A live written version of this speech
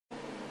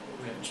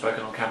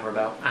spoken on camera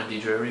about Andy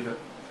Drury, but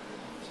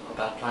he's not a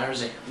bad player,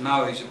 is he?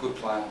 No, he's a good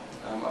player.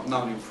 I've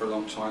known him for a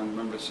long time. I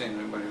remember seeing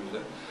him when he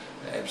was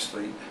at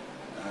Ebbsfleet,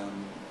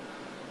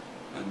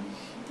 and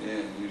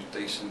yeah, he was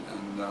decent.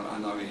 And I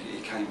know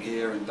he came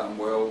here and done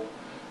well.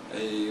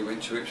 He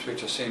went to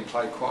Ipswich. I've seen him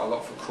play quite a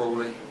lot for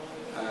Crawley,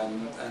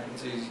 and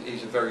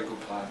he's a very good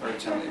player, very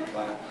talented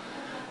player.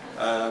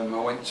 I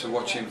went to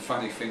watch him.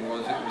 Funny thing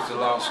was, it was the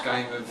last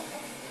game of,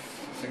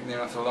 I think near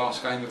enough the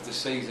last game of the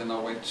season. I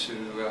went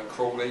to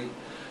Crawley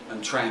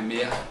and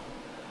Tranmere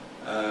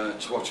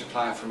to watch a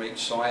player from each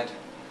side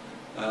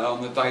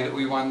on the day that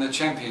we won the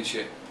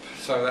championship.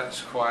 So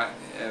that's quite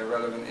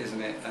relevant,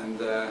 isn't it? And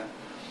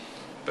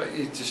but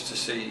it's just to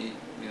see,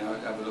 you know,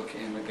 have a look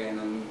at him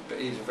again. But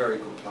he's a very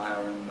good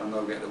player, and I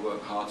know we have to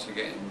work hard to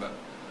get him. But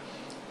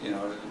you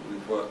know,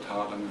 we've worked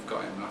hard and we've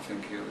got him, and I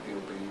think he'll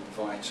be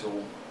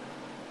vital.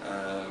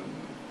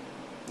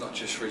 Not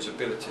just for his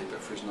ability,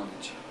 but for his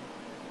knowledge.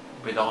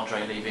 With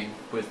Andre leaving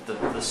with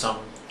the sum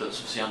that's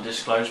obviously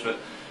undisclosed, but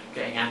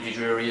getting Andy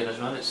Drury in as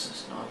well,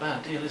 it's not a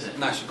bad deal, is it?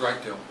 No, it's a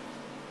great deal.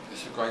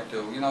 It's a great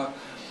deal. You know,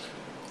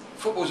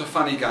 football's a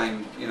funny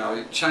game. You know,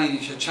 it's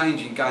a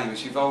changing game.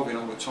 It's evolving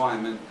all the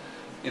time, and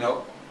you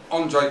know,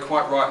 Andre,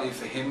 quite rightly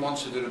for him,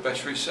 wants to do the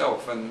best for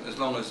himself, and as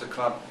long as the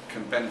club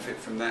can benefit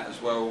from that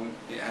as well,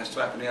 it has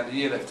to happen. He had a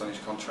year left on his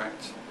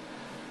contract.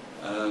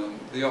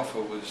 The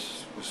offer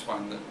was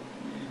one that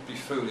you'd be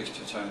foolish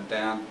to turn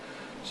down.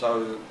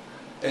 So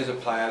there's a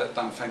player that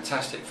done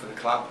fantastic for the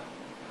club,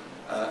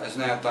 has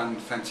now done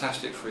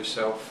fantastic for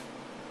himself,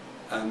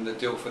 and the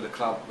deal for the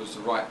club was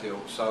the right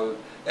deal. So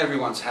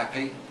everyone's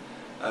happy.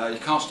 You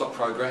can't stop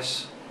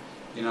progress.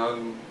 You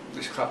know,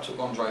 this club took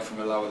Andre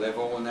from a lower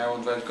level, and now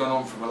Andre's gone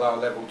on from a lower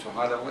level to a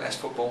high level. That's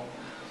football,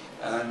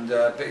 and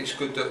but it's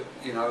good that,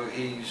 you know,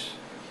 he's,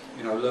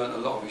 you know, learnt a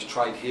lot of his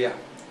trade here,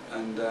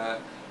 and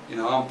you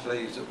know, I'm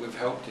pleased that we've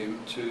helped him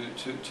to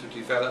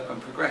develop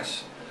and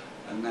progress,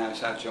 and now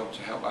it's our job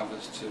to help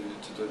others to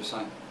do the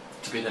same.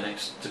 To be the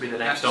next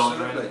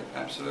absolutely, Andre.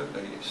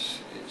 Absolutely,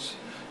 it's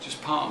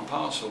just part and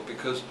parcel,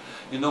 because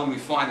you normally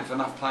find if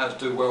enough players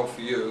do well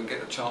for you and get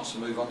the chance to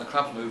move on, the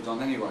club's moved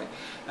on anyway.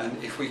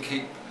 And if we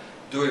keep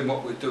doing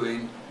what we're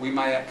doing, we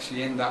may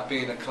actually end up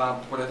being a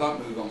club where they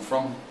don't move on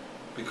from,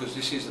 because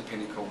this is the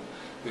pinnacle.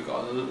 We've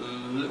got a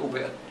little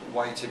bit of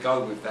way to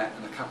go with that,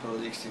 and a couple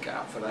of leagues to get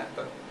up for that,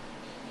 but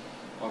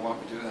why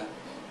won't we do that?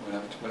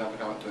 We'll have a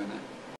go at doing that.